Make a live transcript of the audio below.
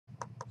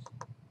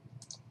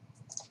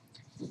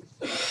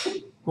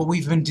What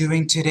we've been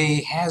doing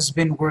today has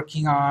been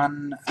working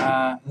on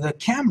the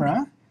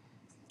camera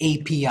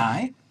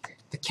API,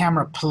 the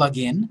camera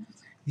plugin,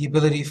 the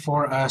ability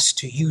for us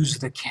to use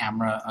the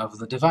camera of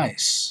the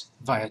device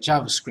via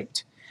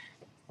JavaScript.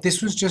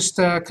 This was just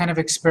kind of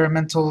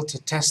experimental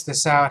to test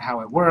this out,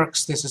 how it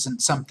works. This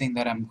isn't something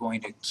that I'm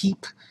going to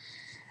keep.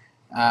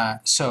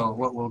 So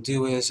what we'll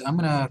do is I'm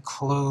going to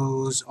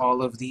close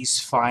all of these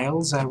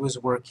files I was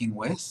working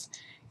with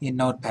in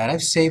Notepad.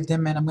 I've saved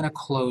them and I'm going to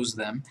close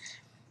them.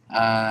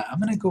 I'm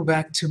going to go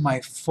back to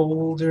my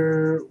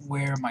folder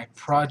where my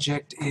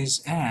project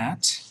is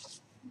at.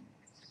 So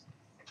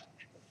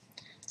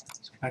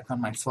back on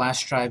my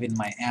flash drive in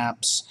my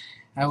apps.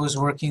 I was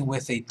working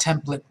with a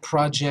template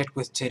project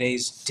with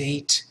today's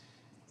date.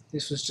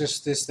 This was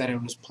just this, that I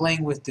was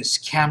playing with this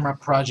camera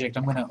project.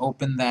 I'm going to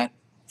open that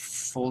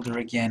folder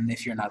again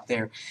if you're not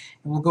there.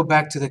 And we'll go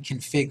back to the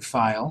config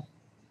file,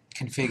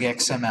 config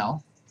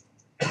XML.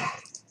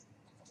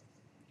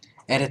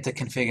 Edit the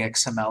config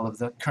XML of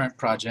the current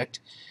project.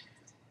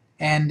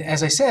 And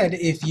as I said,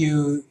 if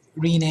you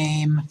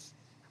rename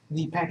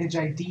the package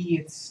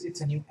ID,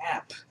 it's a new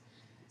app.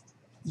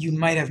 You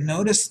might have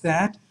noticed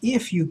that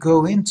if you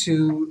go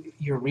into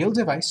your real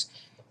device,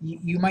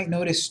 you might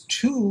notice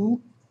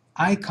two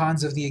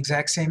icons of the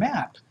exact same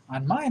app.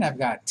 On mine, I've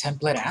got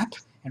template app,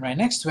 and right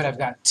next to it, I've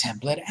got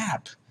template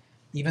app.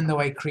 Even though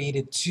I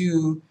created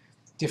two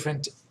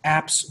different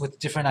apps with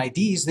different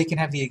IDs, they can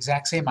have the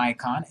exact same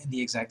icon and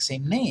the exact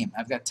same name.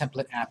 I've got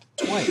template app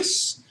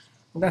twice.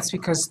 Well, that's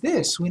because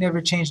we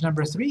never changed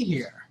number 3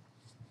 here.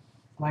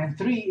 Line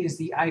 3 is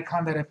the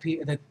icon that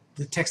the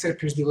text that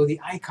appears below the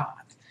icon.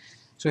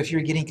 So if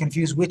you're getting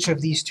confused which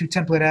of these two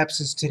template apps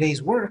is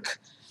today's work,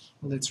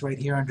 well, it's right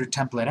here under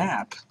template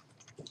app.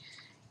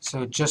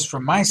 So just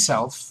for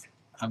myself,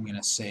 I'm going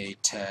to say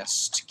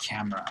test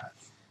camera.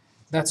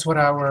 That's what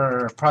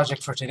our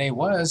project for today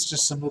was,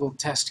 just some little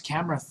test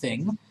camera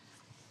thing.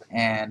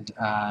 And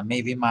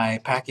maybe my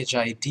package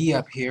ID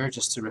up here,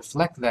 just to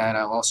reflect that,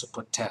 I'll also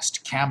put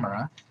test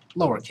camera,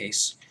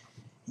 lowercase.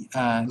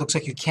 It looks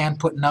like you can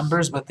put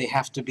numbers, but they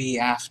have to be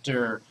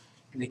after,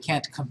 they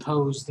can't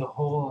compose the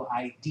whole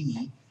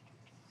ID.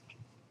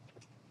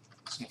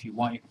 So if you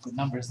want, you can put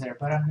numbers there,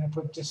 but I'm going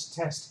to put just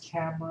test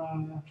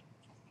camera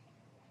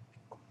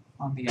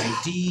on the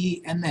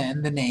ID, and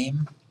then the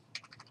name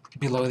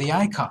below the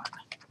icon.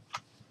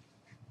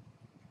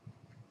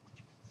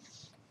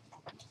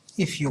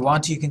 If you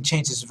want, you can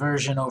change this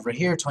version over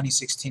here,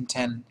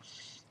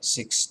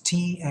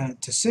 2016-10-16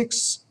 to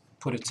 6.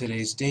 Put it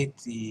today's date,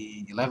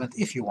 the 11th,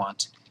 if you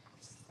want.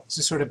 This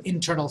is sort of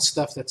internal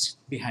stuff that's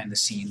behind the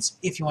scenes.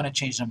 If you want to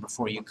change number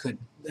 4, you could.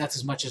 That's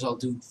as much as I'll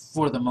do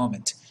for the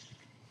moment.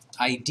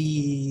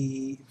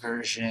 ID,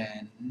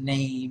 version,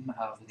 name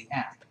of the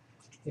app.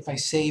 If I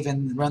save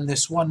and run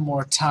this one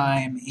more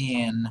time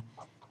in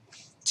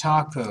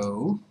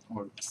Taco,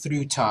 or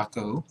through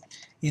Taco,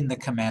 in the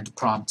command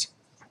prompt,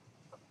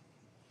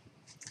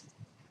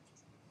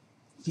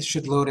 this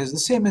should load as the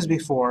same as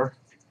before.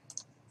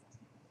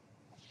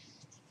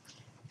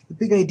 The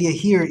big idea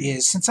here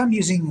is, since I'm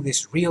using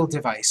this real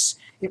device,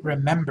 it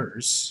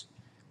remembers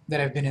that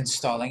I've been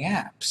installing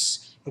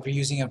apps. If you're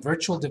using a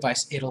virtual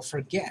device, it'll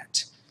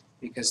forget,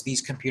 because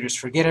these computers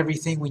forget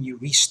everything when you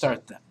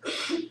restart them.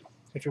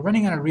 If you're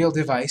running on a real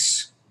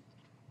device,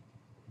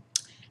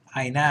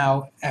 I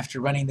now,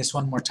 after running this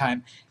one more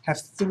time, have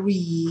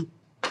 3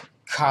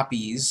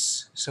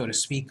 copies, so to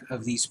speak,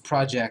 of these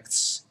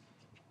projects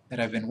that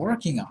I've been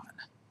working on.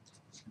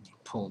 Let me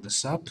pull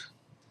this up.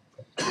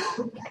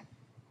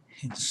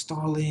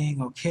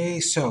 Installing, okay,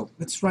 so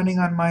it's running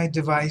on my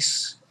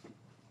device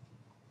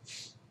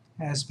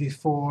as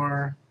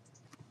before.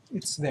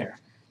 It's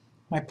there.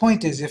 My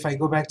point is, if I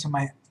go back to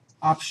my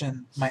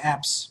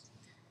apps,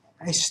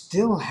 I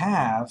still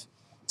have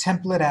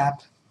template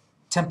app,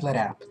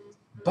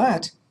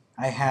 but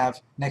I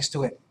have next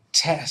to it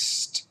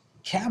test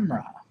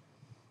camera.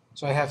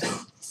 So I have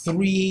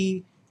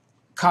 3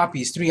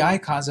 copies, 3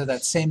 icons of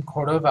that same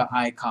Cordova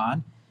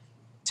icon,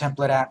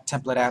 template app,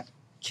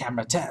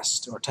 camera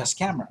test, or test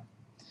camera.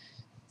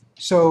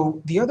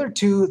 So the other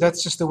 2,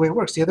 that's just the way it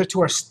works. The other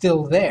 2 are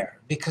still there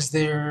because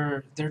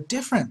they're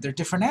different. They're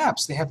different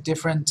apps. They have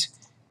different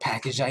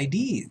package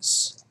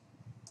IDs.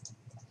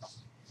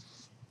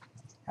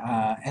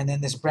 And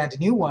then this brand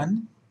new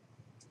one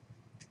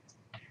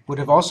would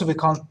have also been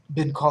called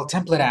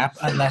template app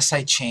unless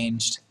I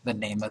changed the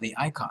name of the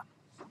icon.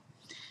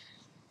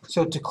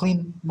 So to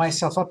clean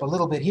myself up a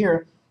little bit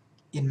here,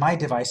 in my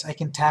device, I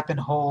can tap and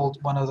hold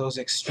one of those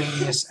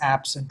extraneous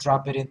apps and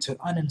drop it into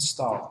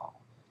uninstall.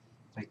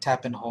 If I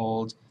tap and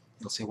hold,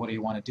 it'll say, what do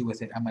you want to do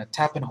with it? I'm going to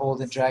tap and hold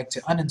and drag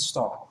to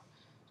uninstall.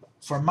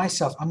 For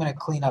myself, I'm going to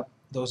clean up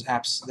those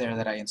apps there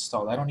that I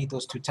installed. I don't need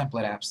those 2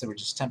 template apps. They were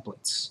just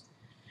templates.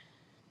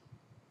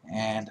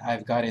 And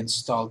I've got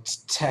installed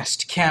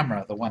test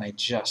camera, the one I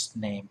just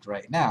named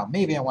right now.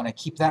 Maybe I want to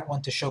keep that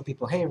one to show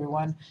people, hey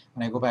everyone,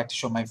 when I go back to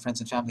show my friends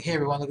and family, hey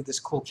everyone, look at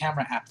this cool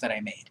camera app that I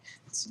made.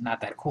 It's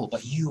not that cool,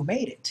 but you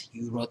made it.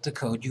 You wrote the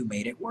code, you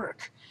made it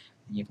work.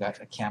 And you've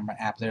got a camera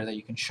app there that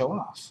you can show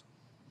off.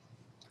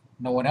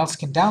 No one else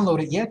can download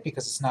it yet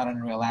because it's not on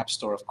Unreal App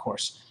Store, of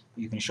course.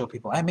 You can show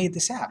people, I made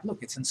this app.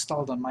 Look, it's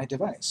installed on my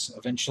device.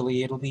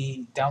 Eventually, it'll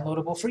be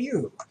downloadable for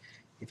you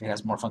if it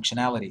has more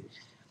functionality.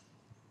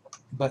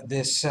 But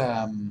this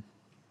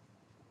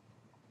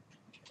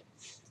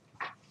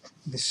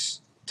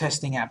this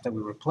testing app that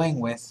we were playing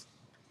with,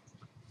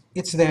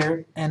 it's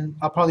there, and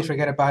I'll probably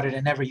forget about it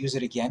and never use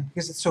it again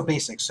because it's so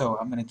basic, so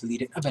I'm going to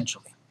delete it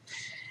eventually.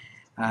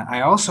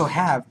 I also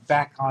have,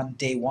 back on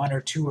day 1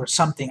 or 2 or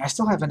something, I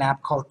still have an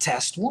app called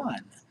Test1.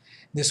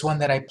 This one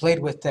that I played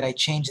with, that I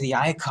changed the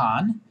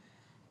icon.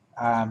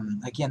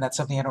 Again, that's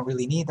something I don't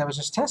really need. That was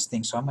just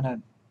testing, so I'm going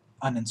to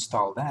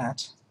uninstall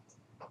that.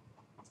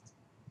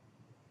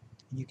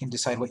 You can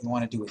decide what you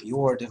want to do with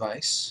your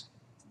device.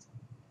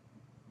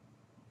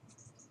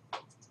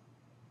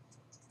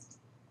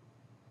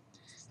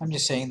 I'm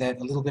just saying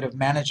that a little bit of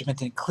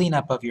management and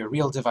cleanup of your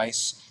real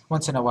device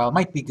once in a while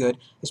might be good,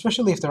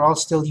 especially if they're all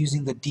still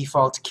using the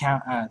default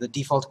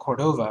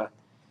Cordova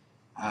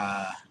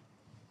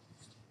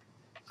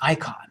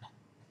icon.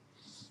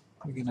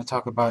 We're going to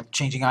talk about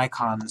changing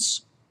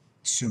icons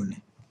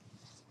soon.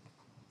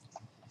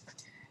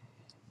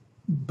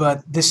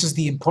 But this is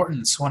the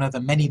importance, one of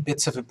the many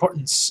bits of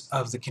importance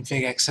of the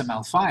config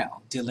XML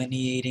file,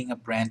 delineating a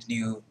brand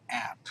new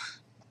app.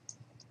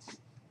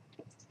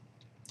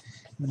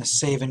 I'm going to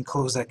save and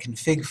close that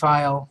config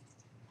file.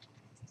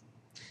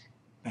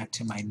 Back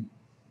to my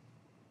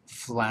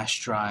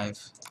flash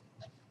drive.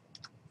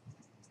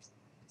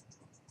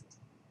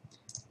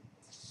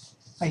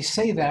 I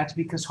say that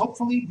because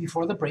hopefully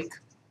before the break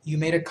you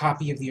made a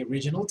copy of the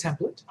original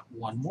template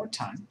one more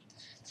time.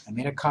 I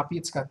made a copy,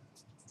 it's got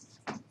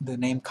the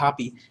name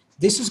copy.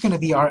 This is going to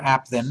be our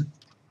app then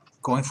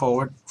going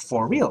forward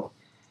for real.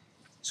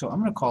 So I'm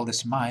going to call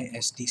this my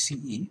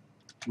SDCE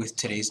with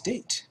today's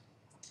date.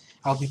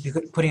 I'll be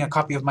putting a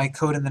copy of my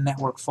code in the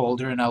network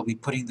folder, and I'll be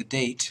putting the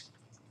date.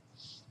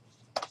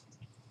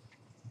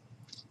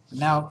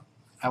 Now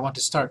I want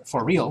to start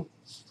for real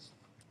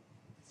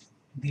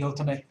the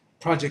ultimate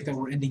project that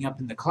we're ending up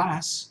in the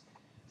class,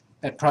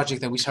 that project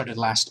that we started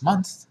last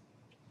month.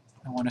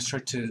 I want to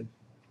start to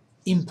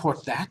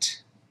import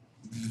that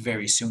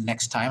very soon,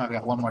 next time. I've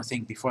got one more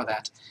thing before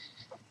that.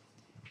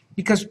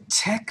 Because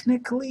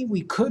technically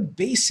we could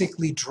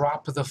basically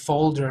drop the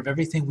folder of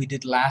everything we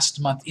did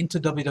last month into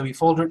www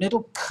folder, and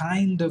it'll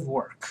kind of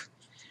work.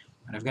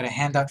 And I've got a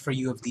handout for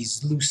you of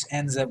these loose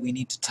ends that we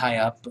need to tie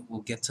up, but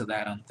we'll get to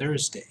that on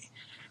Thursday.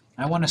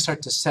 I want to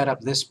start to set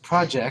up this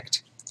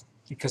project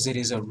because it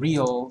is a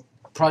real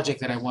project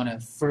that I want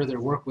to further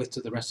work with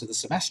to the rest of the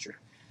semester.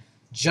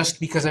 Just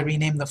because I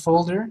renamed the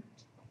folder,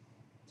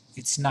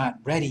 it's not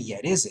ready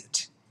yet, is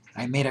it?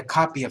 I made a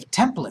copy of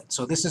template,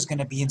 so this is going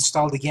to be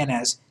installed again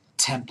as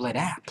template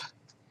app.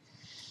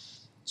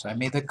 So I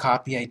made the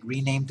copy, I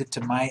renamed it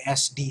to my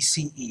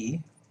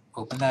SDCE,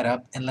 open that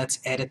up, and let's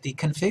edit the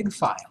config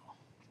file.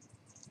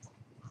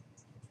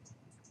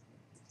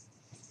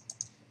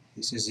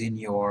 This is in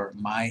your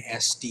my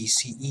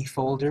SDCE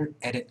folder,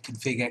 edit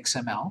config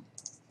XML.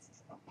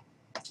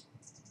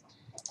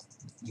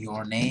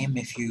 Your name,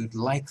 if you'd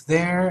like,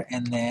 there,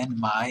 and then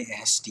my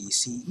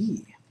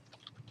SDCE.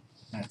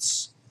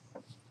 That's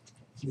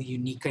the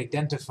unique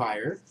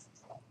identifier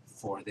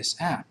for this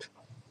app.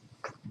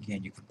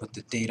 Again, you can put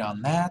the date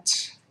on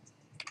that.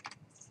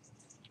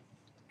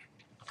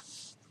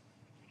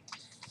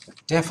 But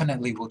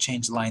definitely we'll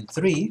change line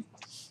 3.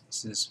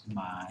 This is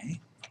my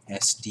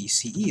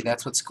SDCE.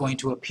 That's what's going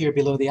to appear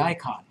below the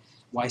icon.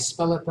 Why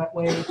spell it that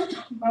way?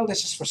 Well,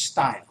 that's just for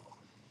style.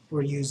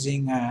 We're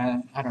using,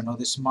 I don't know,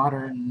 this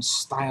modern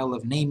style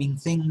of naming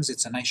things.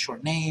 It's a nice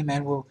short name,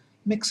 and we'll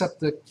mix up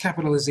the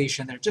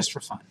capitalization there just for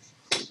fun.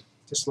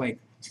 Just like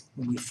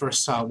when we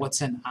first saw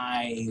what's an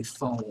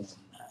iPhone.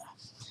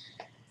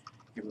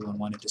 Everyone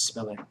wanted to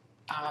spell it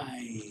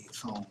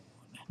iPhone.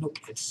 Nope,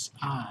 it's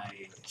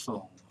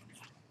iPhone.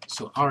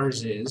 So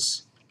ours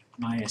is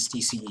my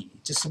SDCE.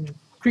 Just some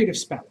creative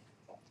spelling.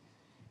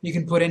 You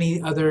can put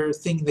any other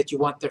thing that you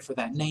want there for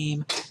that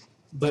name,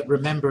 but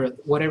remember,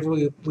 whatever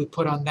we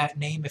put on that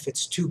name, if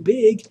it's too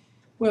big,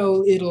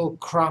 well, it'll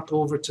crop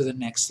over to the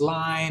next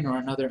line, or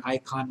another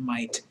icon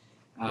might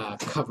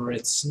cover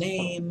its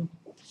name.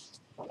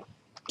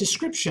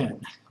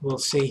 Description, we'll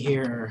say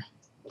here,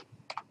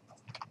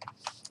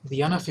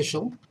 the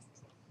unofficial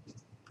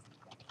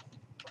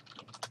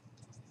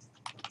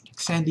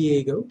San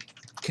Diego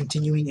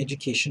continuing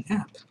education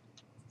app.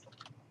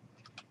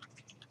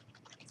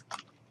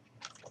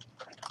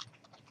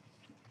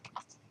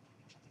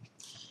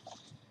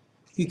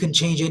 You can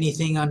change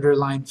anything under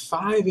line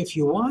 5 if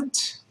you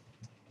want.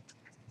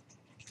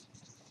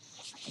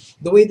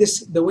 The way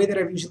that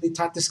I've usually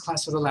taught this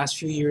class for the last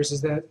few years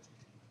is that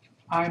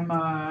I'm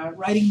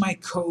writing my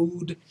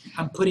code,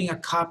 I'm putting a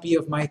copy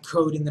of my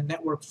code in the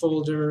network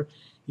folder.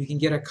 You can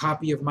get a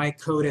copy of my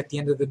code at the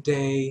end of the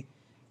day,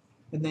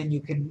 and then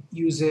you can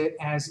use it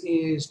as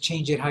is,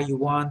 change it how you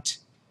want.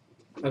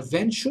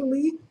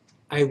 Eventually,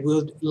 I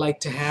would like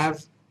to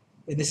have,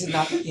 and this is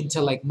not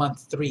until like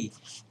month 3,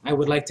 I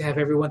would like to have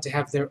everyone to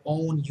have their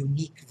own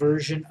unique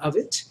version of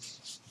it.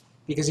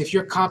 Because if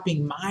you're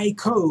copying my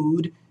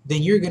code,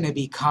 then you're going to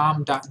be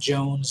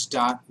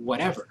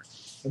com.jones.whatever.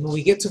 And when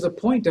we get to the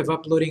point of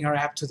uploading our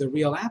app to the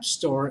real app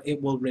store,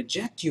 it will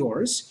reject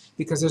yours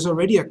because there's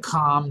already a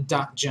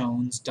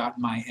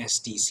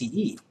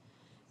com.jones.mysdce.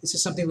 This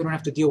is something we don't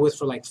have to deal with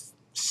for like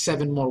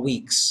 7 more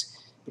weeks.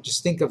 But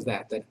just think of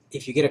that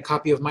if you get a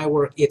copy of my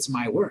work, it's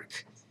my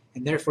work.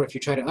 And therefore, if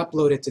you try to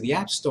upload it to the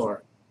App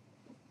Store,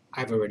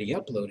 I've already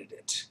uploaded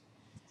it.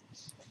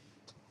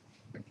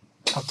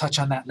 I'll touch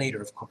on that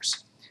later, of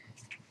course.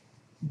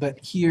 But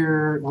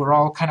here, we're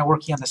all kind of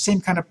working on the same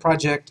kind of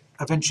project.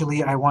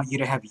 Eventually, I want you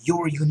to have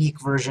your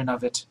unique version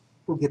of it.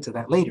 We'll get to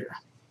that later.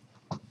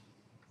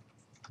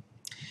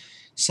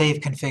 Save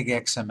config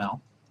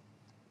XML.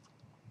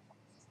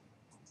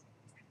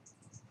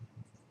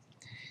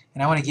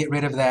 And I want to get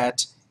rid of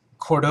that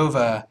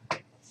Cordova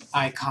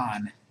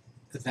icon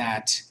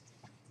that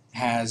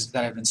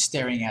I've been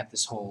staring at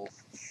this whole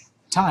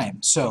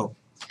time. So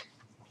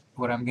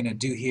what I'm going to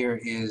do here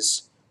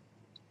is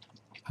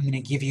I'm going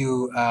to give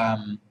you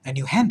a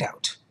new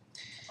handout.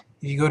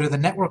 If you go to the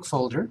network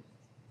folder,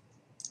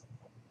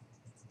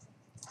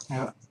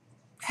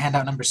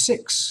 handout number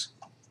 6,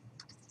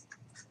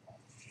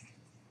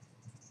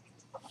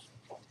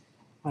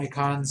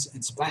 icons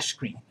and splash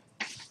screen.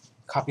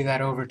 Copy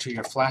that over to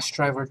your flash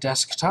drive or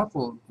desktop.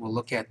 We'll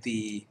look at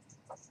the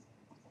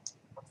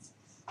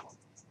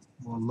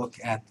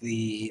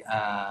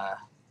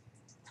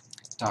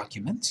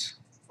document.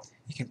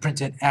 You can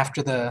print it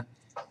after the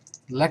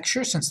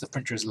lecture since the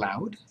printer is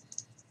loud.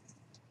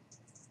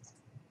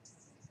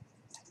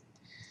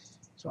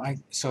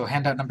 So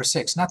handout number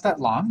 6, not that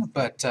long,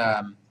 but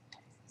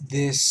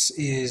this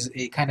is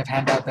a kind of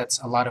handout that's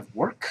a lot of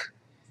work.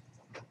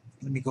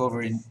 Let me go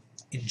over in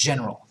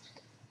general.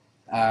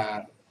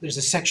 There's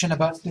a section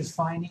about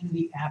defining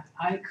the app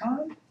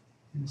icon,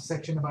 and a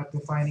section about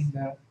defining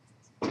the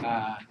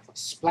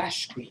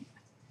splash screen.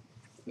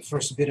 The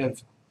first bit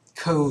of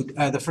code,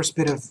 the first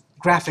bit of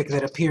graphic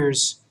that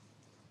appears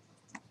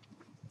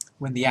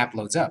when the app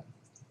loads up.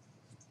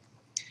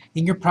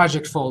 In your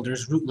project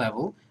folders, root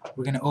level,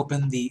 we're going to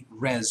open the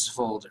res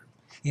folder.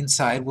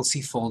 Inside, we'll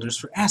see folders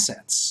for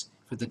assets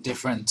for the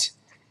different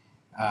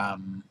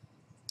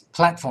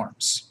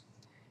platforms.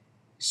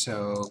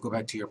 So go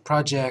back to your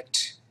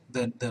project,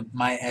 the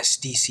My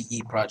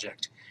SDCE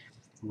project.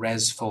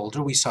 Res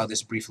folder, we saw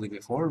this briefly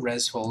before.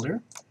 Res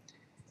folder,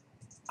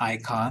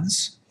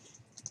 icons,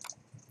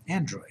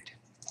 Android.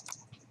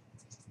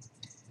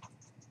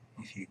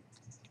 If you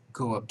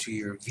go up to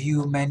your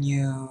view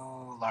menu,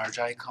 large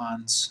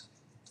icons.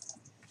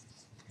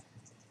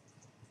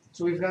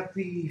 So we've got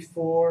the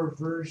 4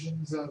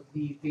 versions of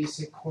the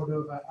basic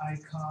Cordova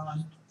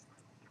icon.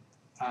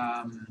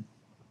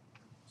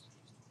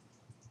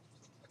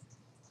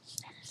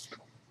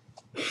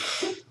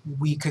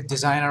 We could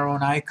design our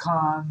own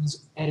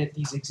icons, edit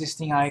these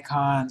existing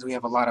icons. We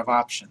have a lot of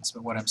options.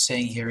 But what I'm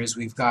saying here is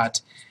we've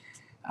got,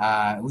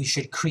 we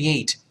should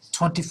create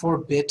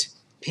 24-bit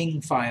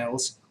ping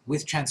files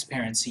with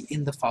transparency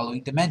in the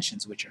following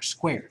dimensions, which are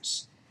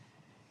squares.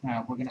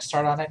 Now, we're going to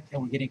start on it,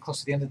 and we're getting close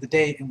to the end of the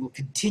day, and we'll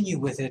continue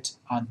with it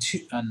on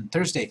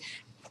Thursday.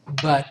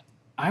 But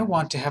I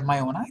want to have my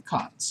own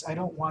icons. I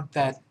don't want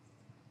that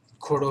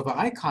Cordova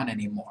icon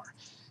anymore.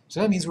 So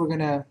that means we're going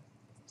to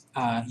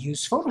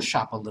use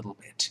Photoshop a little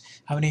bit.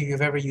 How many of you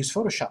have ever used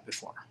Photoshop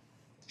before?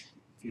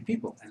 A few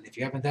people. And if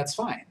you haven't, that's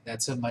fine.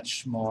 That's a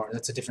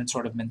different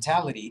sort of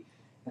mentality.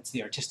 That's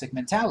the artistic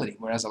mentality,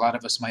 whereas a lot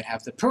of us might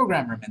have the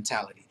programmer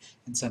mentality.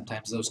 And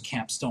sometimes those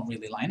camps don't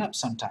really line up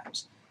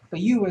sometimes. But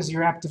you, as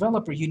your app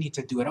developer, you need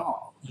to do it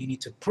all. You need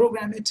to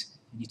program it,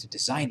 you need to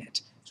design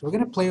it. So we're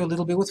going to play a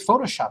little bit with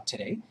Photoshop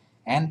today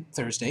and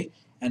Thursday,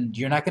 and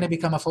you're not going to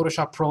become a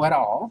Photoshop pro at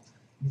all,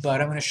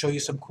 but I'm going to show you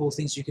some cool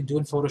things you can do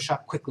in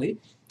Photoshop quickly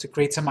to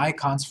create some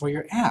icons for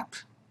your app.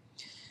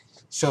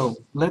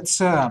 So let's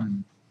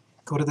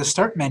go to the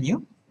Start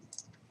menu,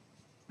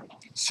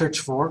 search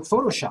for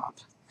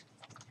Photoshop.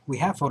 We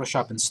have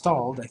Photoshop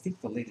installed, I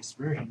think the latest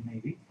version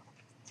maybe.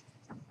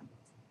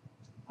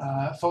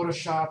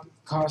 Photoshop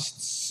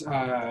costs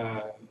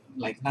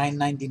like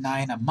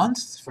 $9.99 a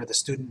month for the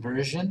student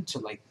version to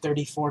like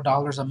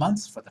 $34 a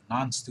month for the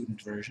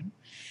non-student version.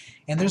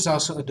 And there's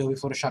also Adobe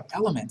Photoshop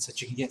Elements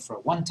that you can get for a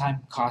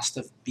one-time cost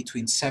of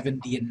between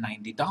 $70 and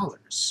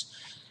 $90.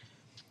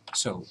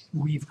 So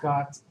we've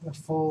got the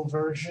full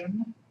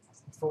version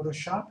of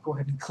Photoshop. Go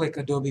ahead and click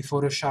Adobe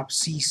Photoshop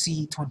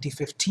CC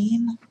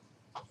 2015.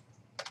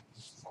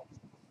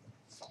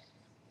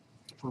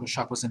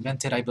 Photoshop was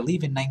invented, I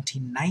believe, in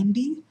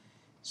 1990.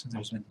 So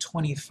there's been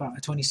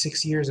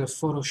 26 years of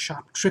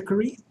Photoshop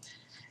trickery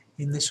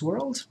in this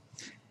world.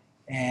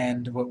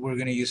 And what we're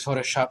going to use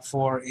Photoshop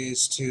for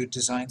is to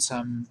design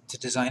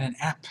an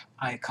app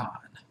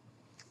icon.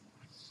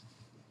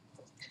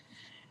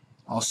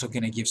 Also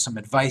going to give some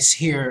advice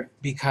here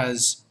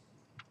because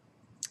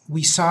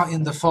we saw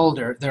in the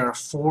folder there are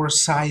 4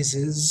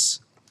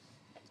 sizes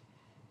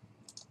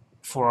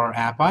for our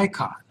app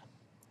icon.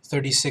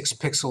 36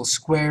 pixels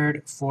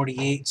squared,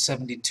 48,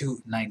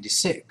 72,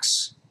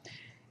 96.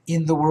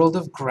 in the world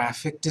of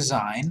graphic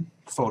design,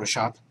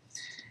 Photoshop,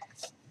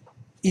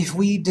 if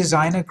we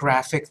design a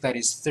graphic that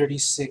is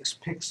 36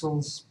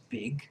 pixels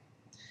big,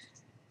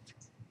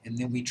 and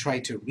then we try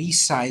to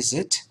resize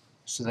it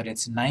so that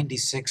it's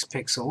 96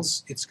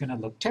 pixels, it's going to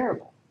look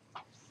terrible.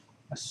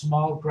 A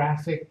small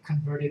graphic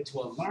converted to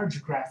a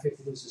large graphic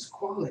loses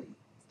quality.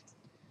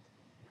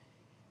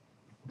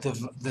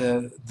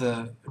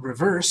 The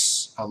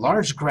reverse, a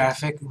large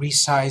graphic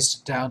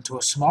resized down to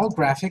a small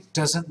graphic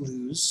doesn't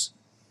lose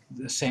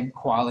the same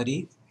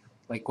quality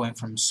like going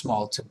from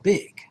small to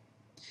big.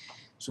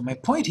 So my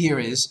point here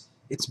is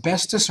it's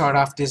best to start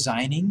off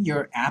designing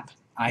your app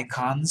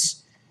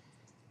icons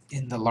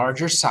in the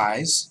larger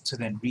size to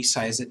then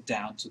resize it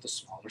down to the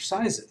smaller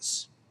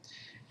sizes.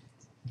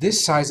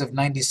 This size of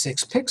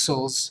 96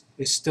 pixels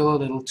is still a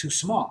little too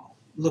small.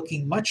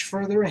 Looking much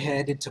further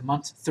ahead into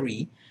month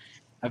 3,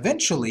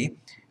 eventually,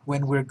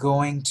 when we're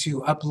going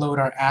to upload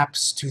our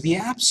apps to the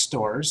app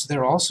stores,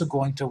 they're also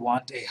going to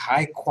want a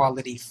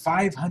high-quality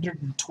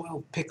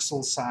 512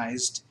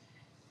 pixel-sized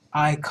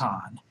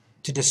icon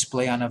to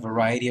display on a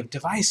variety of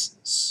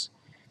devices.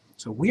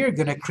 So we're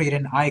going to create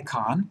an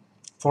icon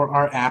for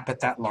our app at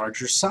that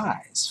larger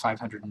size,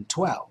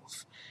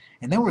 512.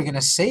 And then we're going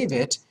to save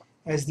it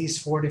as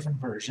these 4 different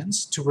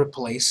versions to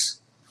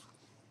replace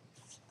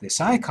this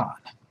icon.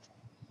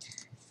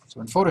 So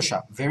in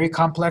Photoshop, very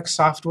complex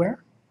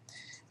software.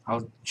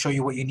 I'll show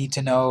you what you need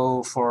to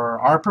know for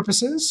our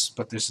purposes,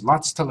 but there's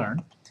lots to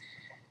learn.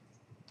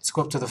 Let's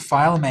go up to the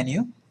File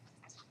menu,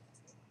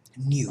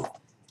 New.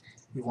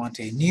 We want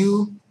a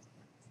new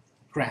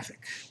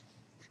graphic.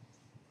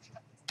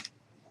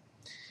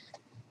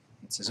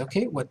 It says,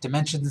 okay, what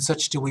dimensions and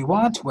such do we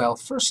want? Well,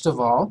 first of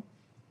all,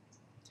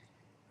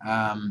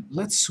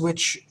 let's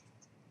switch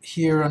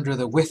here under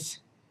the width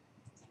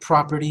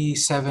property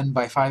 7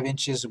 by 5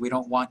 inches. We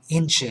don't want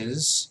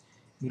inches.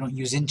 We don't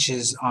use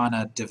inches on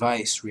a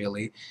device,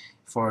 really,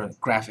 for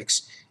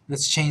graphics.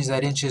 Let's change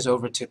that inches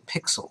over to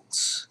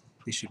pixels.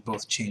 They should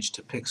both change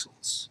to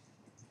pixels.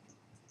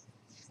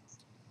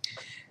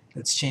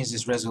 Let's change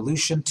this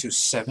resolution to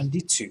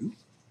 72,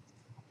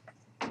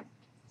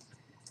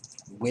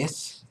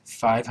 width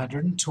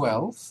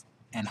 512,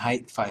 and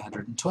height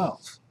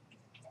 512.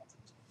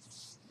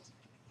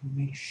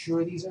 Make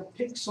sure these are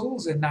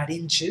pixels and not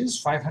inches.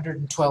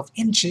 512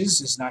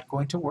 inches is not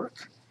going to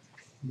work.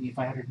 We need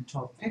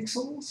 512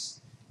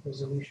 pixels,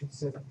 resolution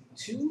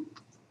 72.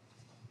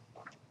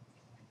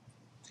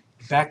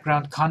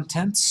 Background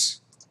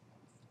contents,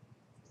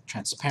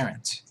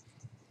 transparent.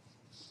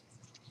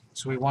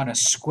 So we want a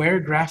square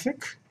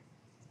graphic,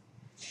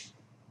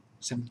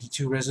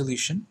 72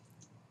 resolution,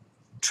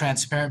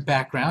 transparent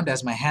background,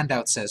 as my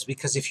handout says,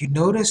 because if you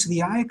notice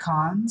the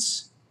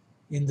icons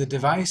in the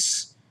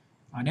device,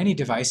 on any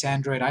device,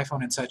 Android,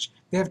 iPhone, and such,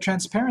 they have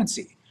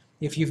transparency.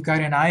 If you've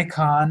got an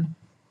icon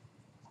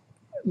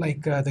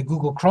like the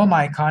Google Chrome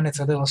icon, it's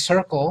a little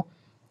circle,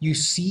 you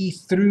see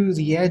through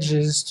the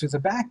edges to the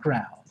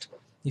background.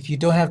 If you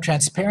don't have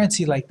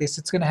transparency like this,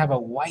 it's going to have a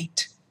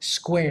white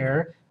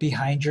square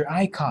behind your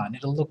icon.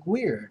 It'll look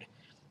weird.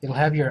 It'll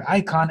have your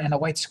icon and a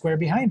white square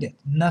behind it.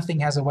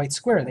 Nothing has a white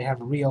square. They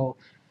have real,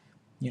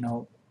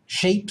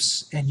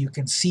 shapes, and you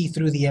can see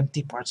through the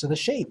empty parts of the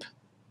shape.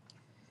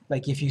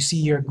 Like if you see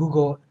your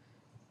Google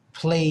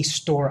Play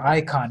Store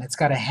icon, it's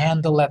got a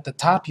handle at the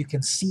top. You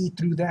can see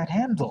through that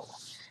handle.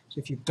 So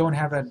if you don't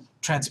have a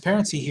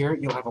transparency here,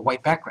 you'll have a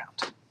white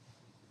background.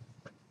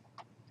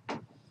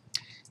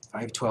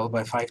 512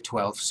 by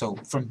 512. So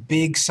from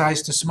big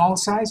size to small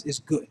size is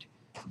good.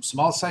 From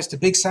small size to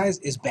big size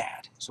is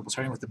bad. So we're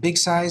starting with the big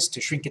size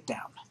to shrink it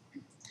down.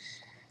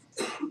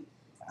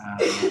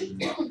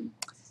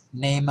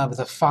 Name of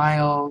the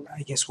file,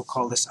 I guess we'll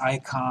call this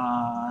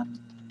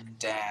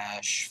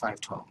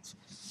icon-512.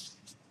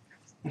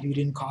 If you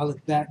didn't call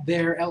it that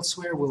there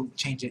elsewhere, we'll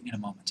change it in a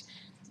moment.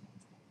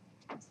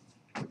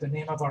 The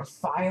name of our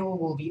file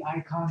will be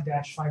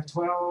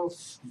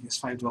icon-512, I guess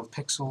 512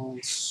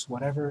 pixels,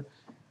 whatever.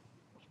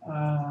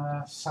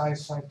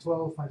 Size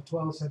 512,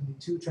 512,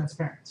 72,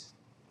 transparent.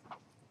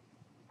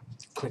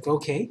 Click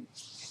OK.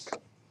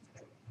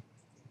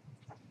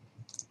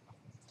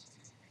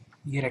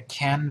 You get a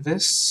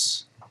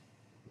canvas.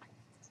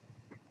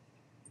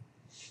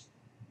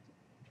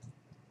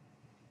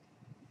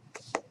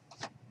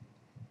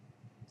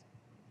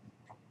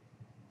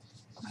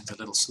 Mine's a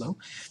little slow.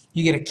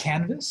 You get a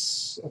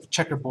canvas of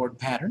checkerboard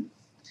pattern.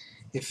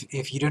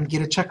 If you didn't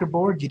get a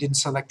checkerboard, you didn't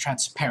select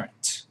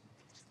transparent.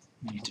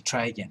 You need to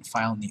try again.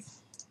 File new.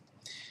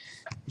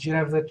 You should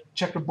have the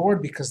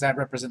checkerboard because that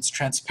represents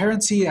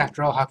transparency.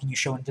 After all, how can you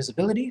show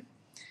invisibility?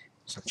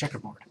 So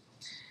checkerboard.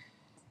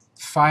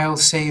 File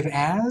save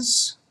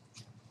as.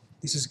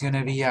 This is going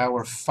to be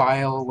our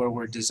file where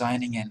we're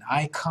designing an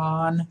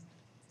icon.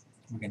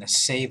 We're going to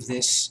save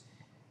this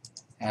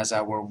as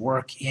our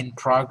work in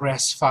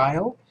progress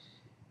file.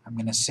 I'm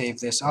going to save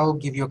this. I'll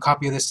give you a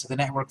copy of this to the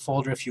network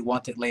folder if you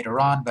want it later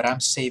on, but I'm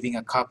saving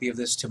a copy of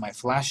this to my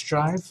flash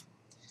drive.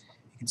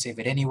 You can save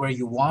it anywhere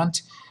you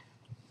want.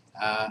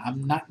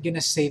 I'm not going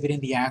to save it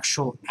in the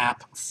actual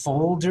app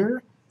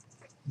folder.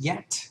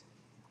 yet,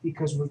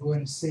 because we're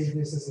going to save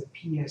this as a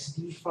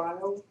PSD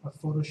file, a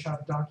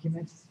Photoshop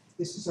document.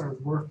 This is our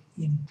work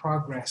in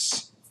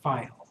progress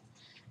file.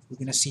 We're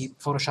going to see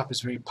Photoshop is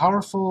very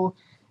powerful.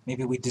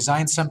 Maybe we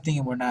designed something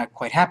and we're not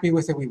quite happy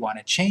with it. We want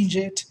to change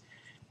it.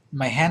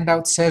 My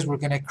handout says we're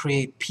going to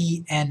create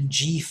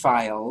PNG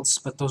files,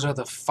 but those are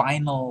the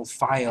final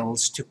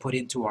files to put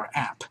into our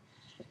app.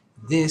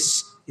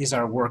 This is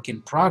our work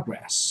in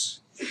progress.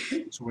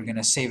 So we're going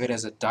to save it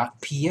as a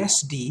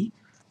 .psd,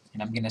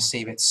 and I'm going to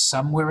save it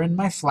somewhere in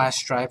my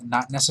flash drive,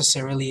 not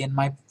necessarily in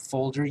my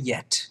folder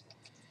yet.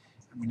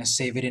 I'm going to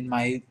save it in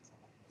my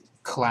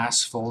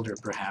class folder,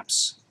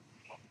 perhaps.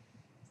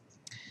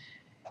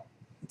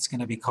 It's going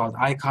to be called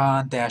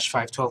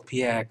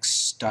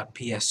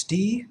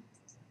icon-512px.psd.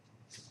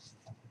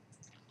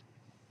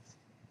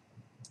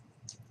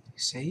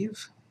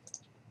 Save.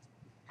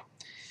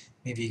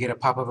 Maybe you get a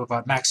pop-up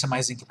about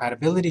maximizing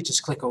compatibility.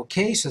 Just click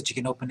OK so that you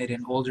can open it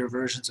in older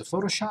versions of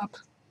Photoshop.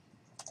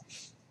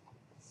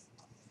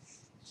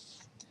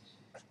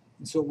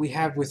 And so what we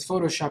have with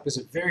Photoshop is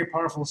a very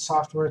powerful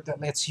software that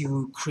lets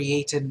you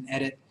create and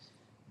edit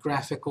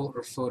graphical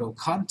or photo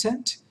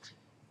content.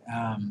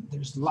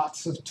 There's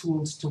lots of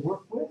tools to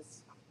work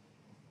with,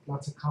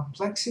 lots of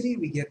complexity.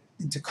 We get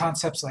into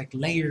concepts like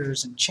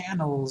layers and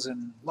channels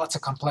and lots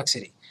of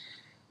complexity.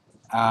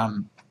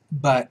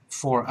 But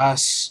for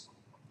us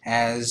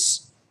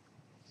as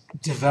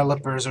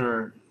developers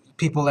or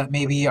people that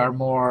maybe are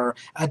more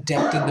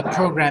adept in the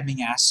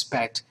programming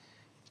aspect,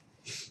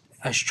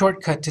 a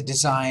shortcut to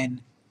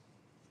design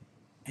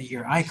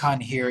your icon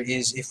here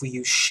is if we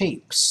use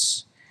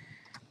shapes.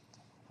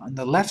 On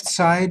the left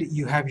side,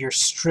 you have your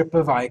strip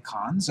of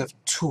icons, of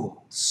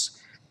tools.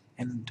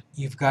 And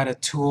you've got a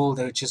tool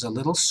which is a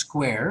little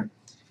square.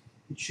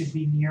 It should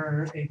be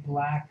near a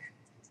black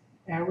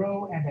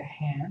arrow and a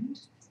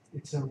hand.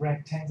 It's a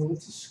rectangle,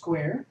 it's a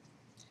square.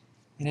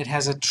 And it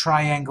has a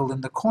triangle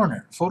in the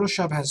corner.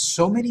 Photoshop has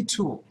so many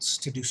tools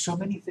to do so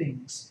many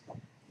things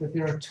that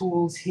there are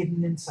tools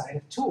hidden inside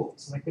of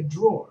tools, like a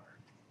drawer.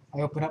 I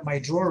open up my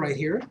drawer right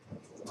here.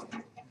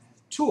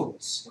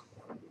 Tools.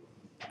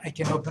 I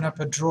can open up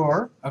a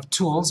drawer of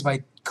tools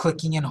by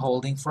clicking and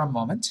holding for a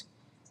moment.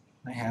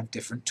 I have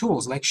different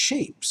tools, like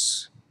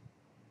shapes.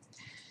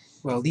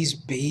 Well, these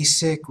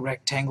basic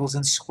rectangles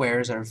and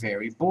squares are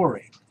very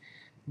boring.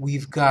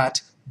 We've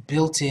got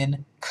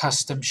built-in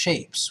custom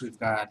shapes. We've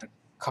got a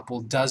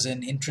couple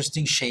dozen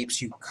interesting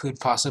shapes you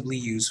could possibly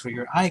use for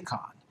your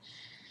icon.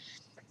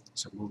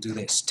 So we'll do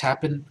this.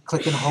 Tap and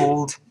click and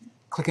hold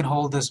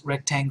this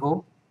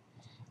rectangle.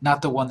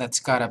 Not the one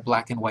that's got a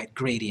black and white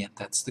gradient.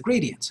 That's the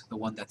gradient. The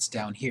one that's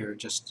down here,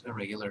 just a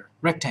regular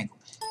rectangle.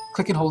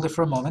 Click and hold it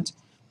for a moment,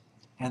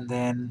 and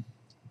then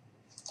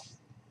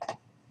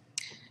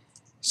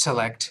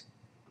select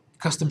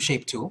Custom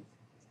Shape Tool.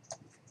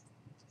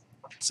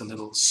 It's a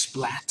little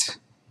splat.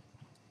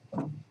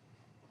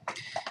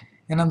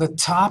 And on the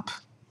top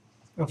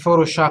of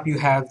Photoshop, you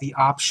have the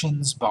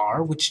Options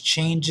bar, which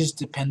changes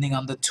depending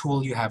on the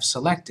tool you have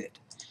selected.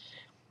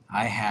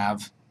 I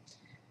have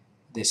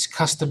this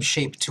Custom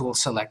Shape tool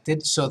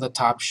selected, so the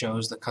top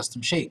shows the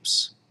custom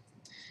shapes.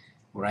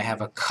 Where I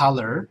have a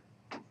color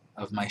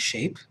of my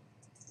shape,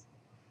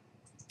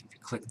 if you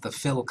click the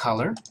Fill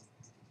color,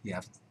 you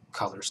have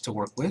colors to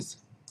work with.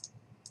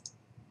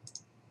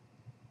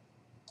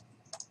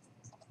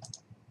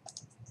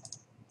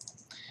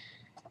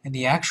 And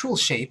the actual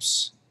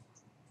shapes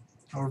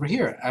are over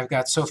here. I've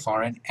got so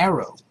far an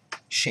arrow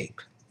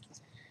shape.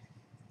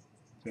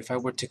 So if I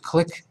were to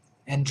click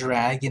and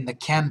drag in the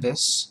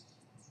canvas,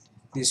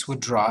 this would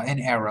draw an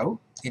arrow,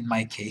 in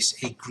my case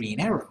a green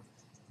arrow.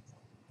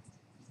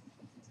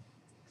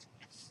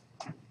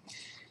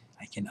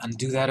 I can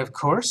undo that, of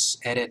course,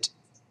 edit,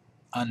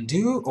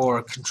 undo,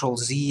 or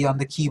Control-Z on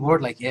the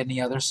keyboard like any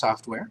other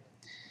software.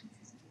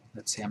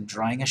 Let's say I'm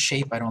drawing a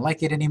shape, I don't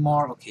like it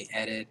anymore. Okay,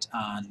 edit,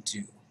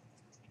 undo,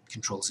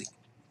 Control-Z.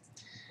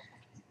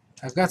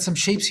 I've got some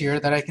shapes here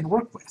that I can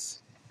work with,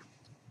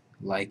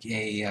 like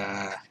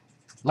a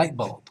light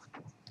bulb.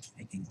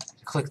 I can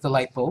click the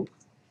light bulb,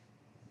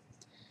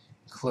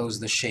 close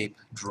the shape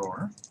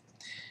drawer,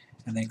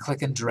 and then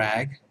click and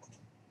drag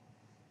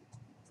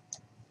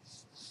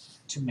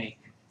to make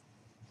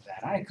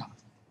that icon.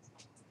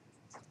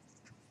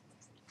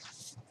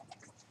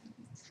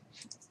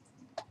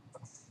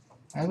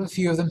 I have a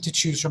few of them to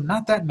choose from,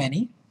 not that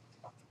many,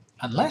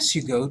 unless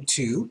you go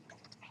to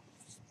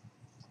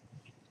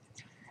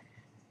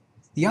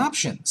the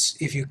options.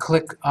 If you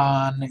click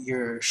on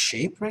your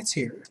shape right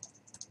here,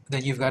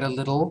 then you've got a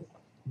little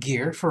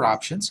gear for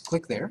options.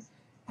 Click there.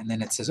 And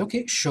then it says,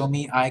 okay, show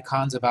me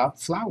icons about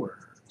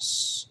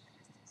flowers,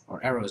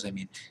 or arrows, I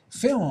mean.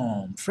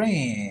 Film,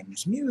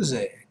 frames,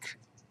 music,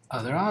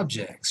 other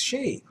objects,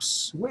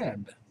 shapes,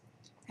 web,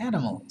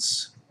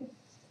 animals.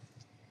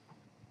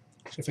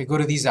 So if I go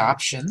to these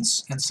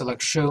options and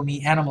select show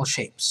me animal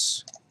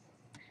shapes,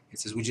 it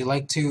says, would you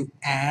like to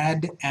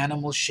add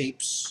animal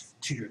shapes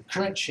to your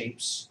current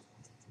shapes,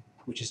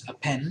 which is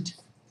append,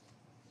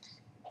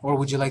 or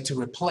would you like to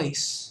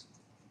replace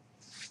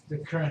the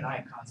current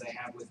icons I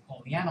have with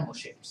only animal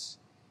shapes.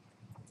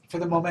 For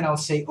the moment, I'll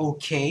say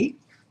OK,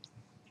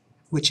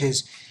 which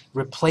is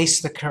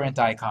replace the current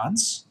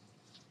icons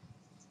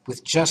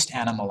with just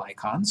animal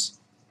icons.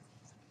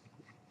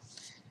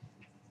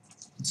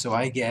 And so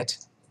I get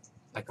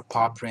like a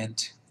paw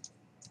print.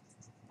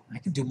 I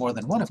can do more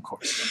than one, of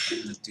course.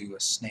 I'm going to do a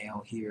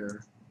snail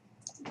here.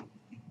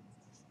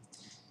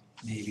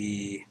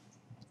 Maybe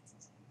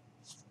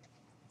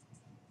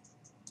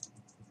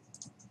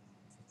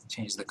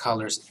change the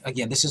colors.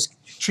 Again, this is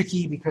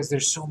tricky because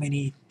there's so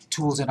many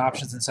tools and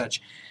options and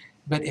such.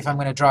 But if I'm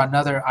going to draw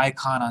another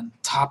icon on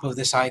top of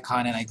this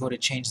icon and I go to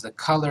change the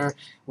color,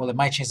 well, it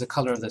might change the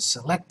color of the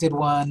selected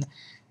one.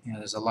 You know,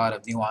 there's a lot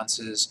of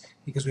nuances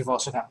because we've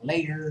also got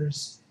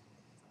layers.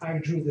 I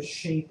drew the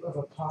shape of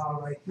a paw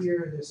right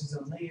here. This is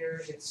a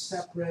layer. It's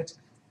separate.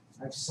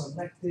 I've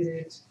selected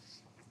it.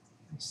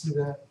 I see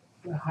the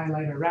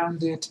highlight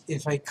around it.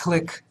 If I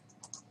click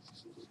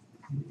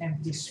an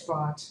empty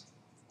spot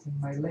in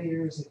my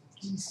layers, it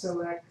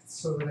deselects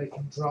so that I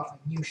can draw a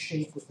new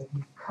shape with a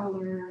new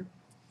color.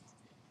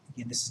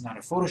 Again, this is not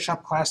a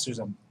Photoshop class. There's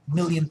a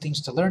million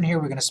things to learn here.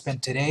 We're going to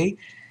spend today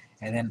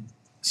and then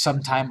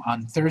sometime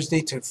on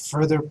Thursday to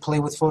further play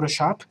with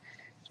Photoshop.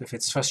 So if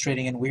it's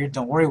frustrating and weird,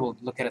 don't worry, we'll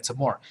look at it some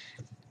more.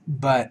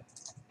 But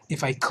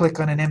if I click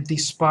on an empty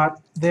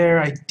spot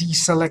there, I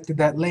deselected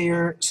that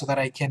layer so that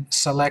I can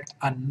select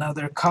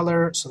another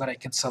color, so that I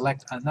can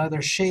select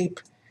another shape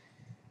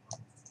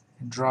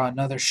and draw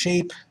another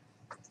shape.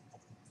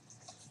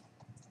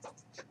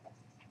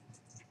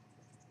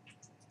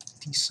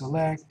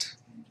 Deselect.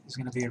 It's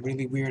going to be a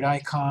really weird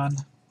icon.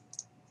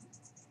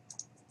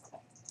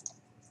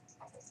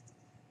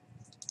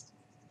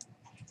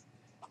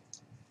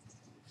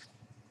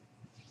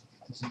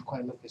 Doesn't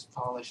quite look as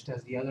polished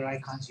as the other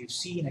icons you've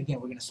seen. Again,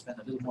 we're going to spend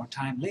a little more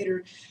time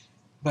later,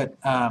 but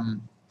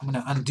I'm going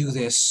to undo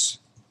this.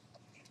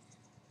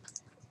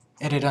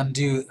 Edit,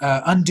 undo.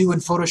 Undo in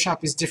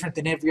Photoshop is different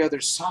than every other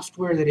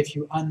software, that if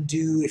you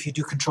undo, if you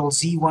do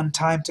Control-Z one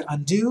time to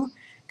undo,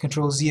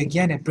 Control-Z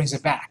again, it brings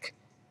it back.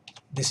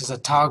 This is a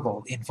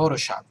toggle in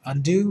Photoshop.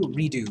 Undo,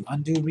 redo,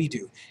 undo,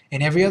 redo.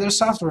 In every other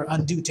software,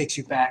 undo takes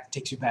you back,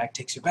 takes you back,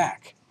 takes you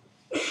back.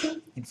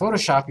 In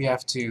Photoshop, you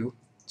have to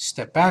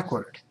step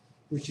backward,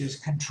 which is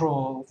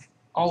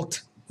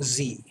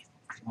Control-Alt-Z.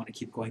 If you want to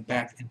keep going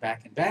back and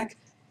back and back,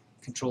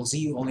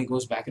 Control-Z only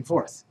goes back and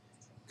forth.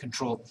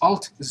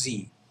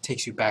 Control-Alt-Z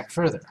takes you back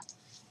further.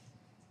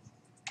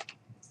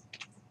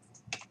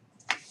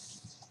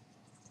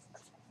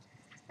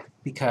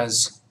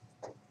 Because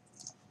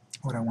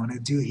what I want to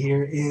do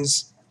here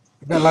is,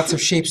 we've got lots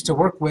of shapes to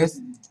work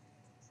with.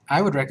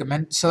 I would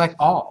recommend select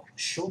all.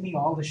 Show me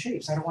all the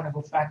shapes. I don't want to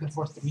go back and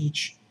forth through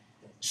each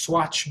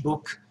swatch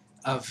book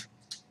of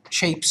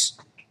shapes.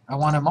 I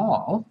want them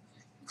all.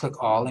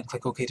 Click all and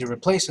click OK to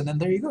replace, and then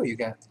there you go. You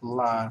got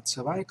lots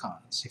of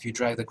icons. If you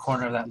drag the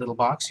corner of that little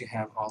box, you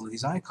have all of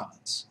these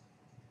icons.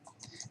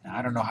 Now,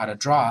 I don't know how to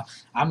draw.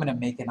 I'm going to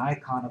make an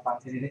icon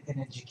about an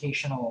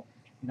educational,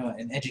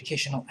 an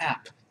educational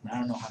app. Now, I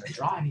don't know how to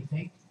draw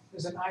anything.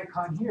 There's an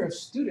icon here of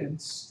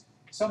students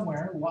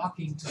somewhere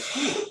walking to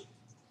school.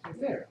 Right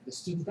there, the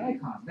student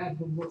icon. That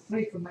would work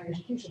great for my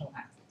educational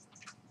app.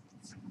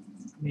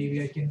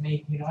 Maybe I can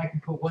make, I can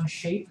put one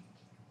shape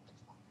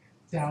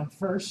down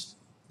first,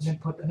 and then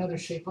put another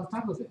shape on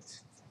top of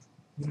it.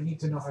 You don't need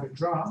to know how to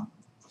draw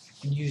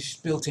and use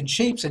built-in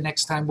shapes, and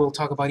next time we'll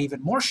talk about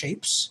even more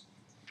shapes.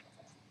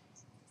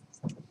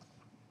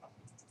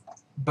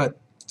 But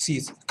see,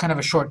 it's kind of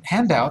a short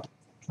handout,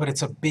 but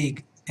it's a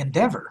big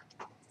endeavor.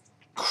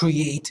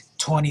 Create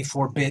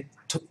 24-bit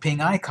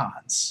ping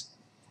icons.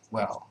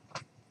 Well,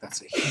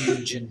 that's a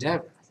huge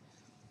endeavor.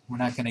 We're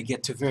not going to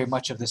get to very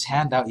much of this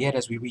handout yet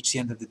as we reach the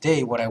end of the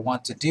day. What I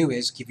want to do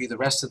is give you the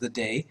rest of the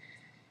day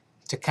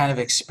to kind of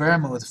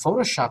experiment with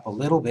Photoshop a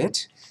little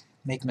bit,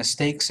 make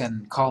mistakes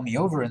and call me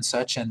over and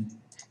such, and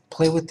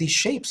play with these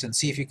shapes and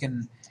see if you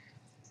can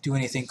do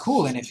anything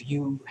cool. And if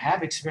you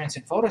have experience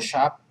in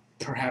Photoshop,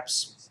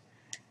 perhaps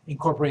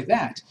incorporate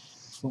that.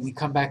 When we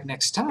come back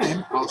next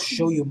time, I'll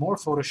show you more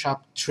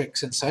Photoshop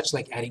tricks and such,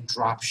 like adding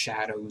drop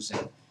shadows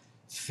and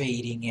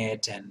fading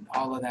it and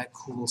all of that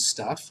cool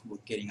stuff. We're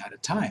getting out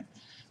of time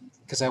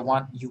because I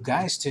want you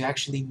guys to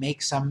actually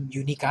make some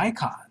unique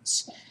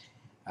icons.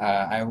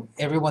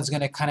 Everyone's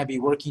going to kind of be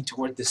working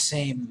toward the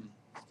same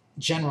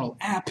general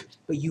app,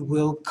 but you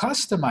will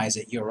customize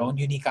it, your own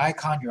unique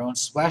icon, your own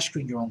splash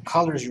screen, your own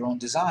colors, your own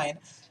design.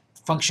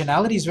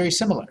 Functionality is very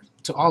similar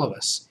to all of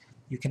us.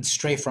 You can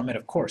stray from it,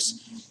 of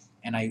course.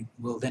 And I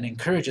will then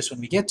encourage us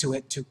when we get to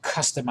it to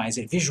customize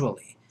it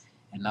visually.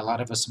 And a lot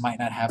of us might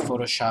not have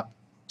Photoshop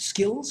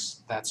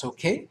skills. That's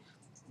okay.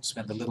 We'll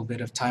spend a little bit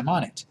of time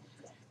on it.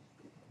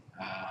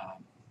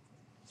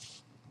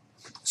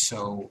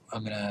 So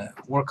I'm going to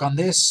work on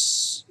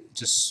this,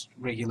 just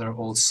regular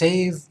old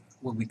save.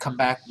 When we come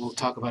back, we'll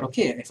talk about,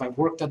 okay, if I've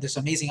worked on this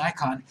amazing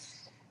icon,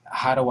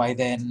 how do I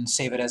then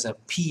save it as a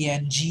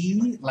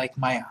PNG like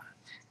my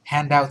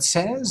handout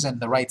says, and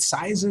the right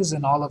sizes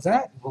and all of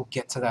that? We'll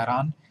get to that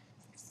on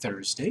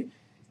Thursday.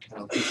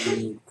 That'll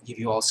give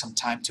you all some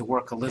time to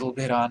work a little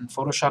bit on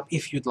Photoshop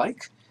if you'd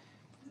like.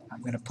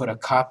 I'm going to put a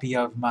copy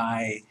of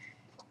my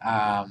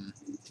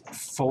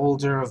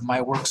folder of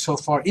my work so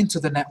far into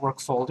the network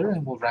folder,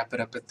 and we'll wrap it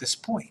up at this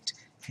point.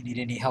 If you need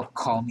any help,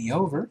 call me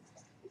over.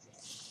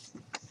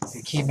 If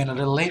you came in a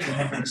little late,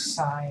 remember to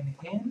sign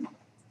in.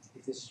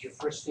 If this is your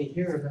first day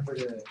here, remember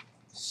to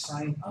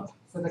sign up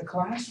for the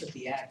class with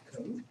the ad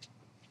code.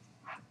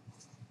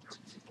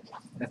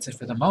 That's it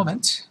for the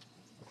moment.